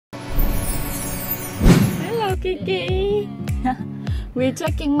Kiki. We're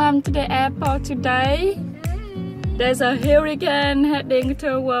taking Mom to the airport today. There's a hurricane heading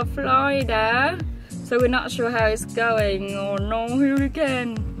toward Florida, so we're not sure how it's going. Or no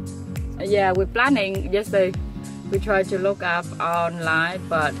hurricane. Yeah, we're planning yesterday. We tried to look up online,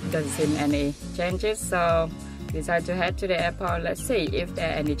 but doesn't seem any changes. So we decided to head to the airport. Let's see if there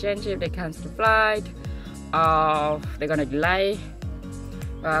are any changes, if they cancel the flight, or they're gonna delay.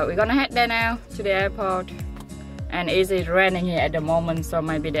 But we're gonna head there now to the airport. And it is raining here at the moment, so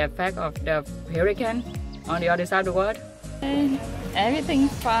maybe the effect of the hurricane on the other side of the world. And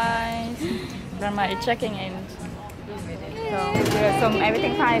everything's fine. Grandma is checking in. So we assume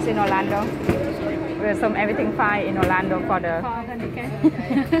everything fine in Orlando. We assume everything fine in Orlando for the.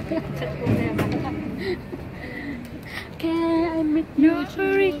 Okay, I make no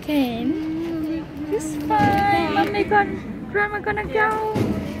hurricane. It's fine. Mommy Grandma gonna go.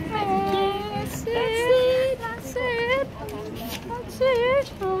 That's it. That's it. That's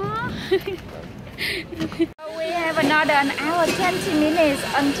it. We have another an hour, 20 minutes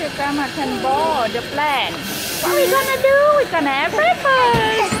until Grandma can board the plane. What are we gonna do? We're gonna have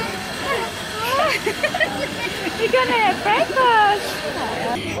breakfast. We're gonna have breakfast.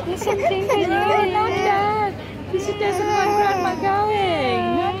 There's something for you. Not that. This doesn't want Grandma going.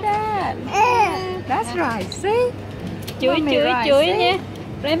 Not that. That's right. See? Chuối nha.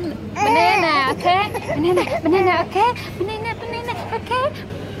 Banana, okay? Banana, okay? Banana, okay?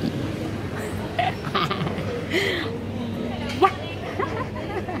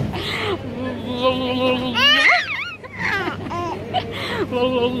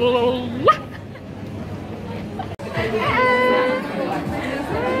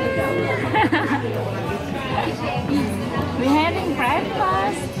 We're having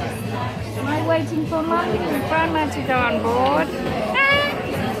breakfast. We're waiting for Mommy and Grandma to go on board.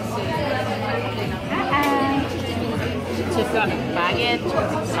 She's got baguette,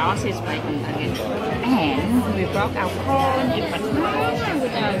 sausage, bacon nugget, and we brought our corn and banana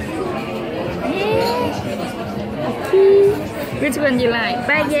with us. Yeah. Which one you like?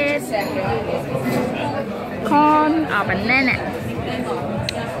 Baguette, corn, or banana?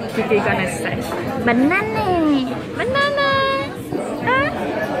 Kiki gonna say banana, banana. Huh?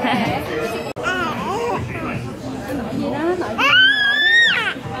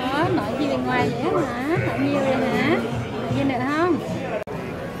 Nội gì bên ngoài vậy hả? Nội nhiều vậy hả? Gì nữa không?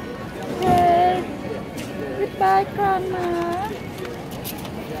 Okay. Goodbye, Grandma.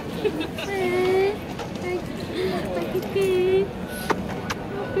 Hey. Hi, Kiki.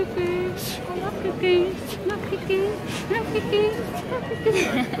 Love Kiki. I love Kiki. Love Kiki. Love Kiki. Love Kiki.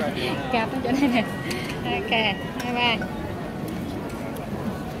 Cạp ở chỗ này nè. Ok. Bye bye.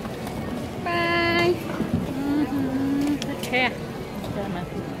 Bye. Okay.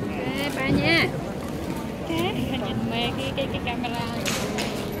 Bye nha. Nhìn mê cái camera.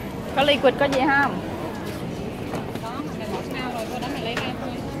 Có liquid có gì không? Có, mình bỏ sao rồi, cô đó mình lấy ra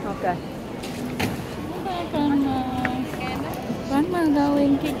thôi. Ok. Grandma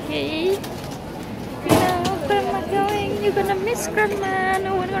going, Kiki. Grandma going. You're gonna miss Grandma.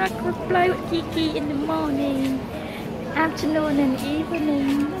 No one gonna play with Kiki in the morning, afternoon, and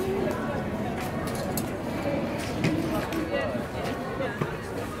evening.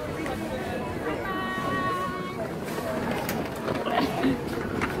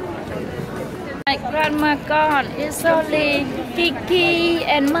 My grandma gone. It's only Kiki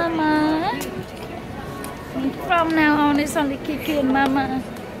and Mama. From now on, it's only Kiki and Mama.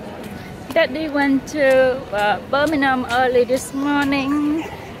 Daddy went to Birmingham early this morning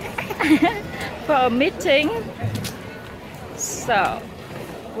for a meeting. So,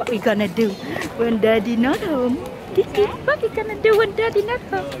 what we gonna do when Daddy not home? Kiki, what we gonna do when Daddy not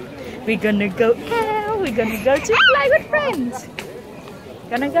home? We're gonna go out. We're gonna go to play with friends.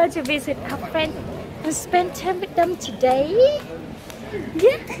 Gonna go to visit our friends and spend time with them today.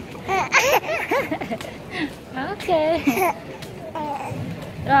 Yeah. Okay.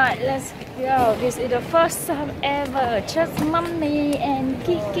 Right, let's go. This is the first time ever. Just Mommy and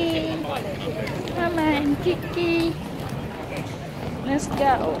Kiki. Mama and Kiki. Let's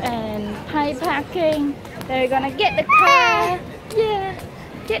go and pay parking. They're gonna get the car. Yeah.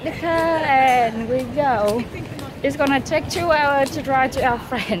 Get the car and we go. It's gonna take 2 hours to drive to our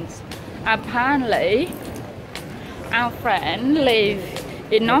friends. Apparently, our friend lives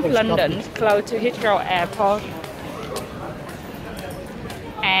in North London, close to Heathrow Airport.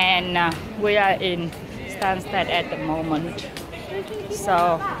 And we are in Stansted at the moment.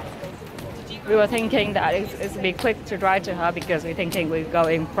 So we were thinking that it's be quick to drive to her because we're thinking we're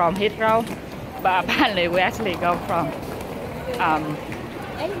going from Heathrow. But apparently we actually go from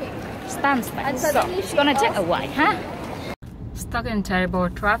standstill, so it's gonna take a while, huh? Stuck in terrible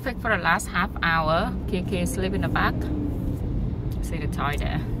traffic for the last half hour. Kiki is asleep in the back. See the toy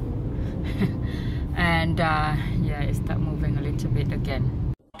there. And yeah, it started moving a little bit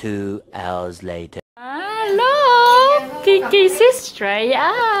again. 2 hours later. Hello, Kiki, sit straight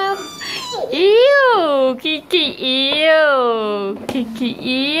up. Ew, Kiki, ew, Kiki,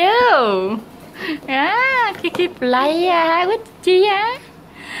 ew. Ah, Kiki play with you.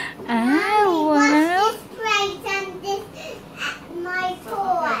 Ah, wow.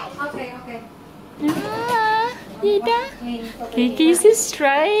 Okay. Gì đó? Kiki sit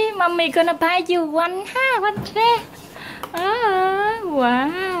straight. Mommy gonna buy you one, huh? One there. Ah,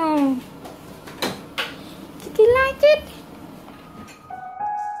 wow.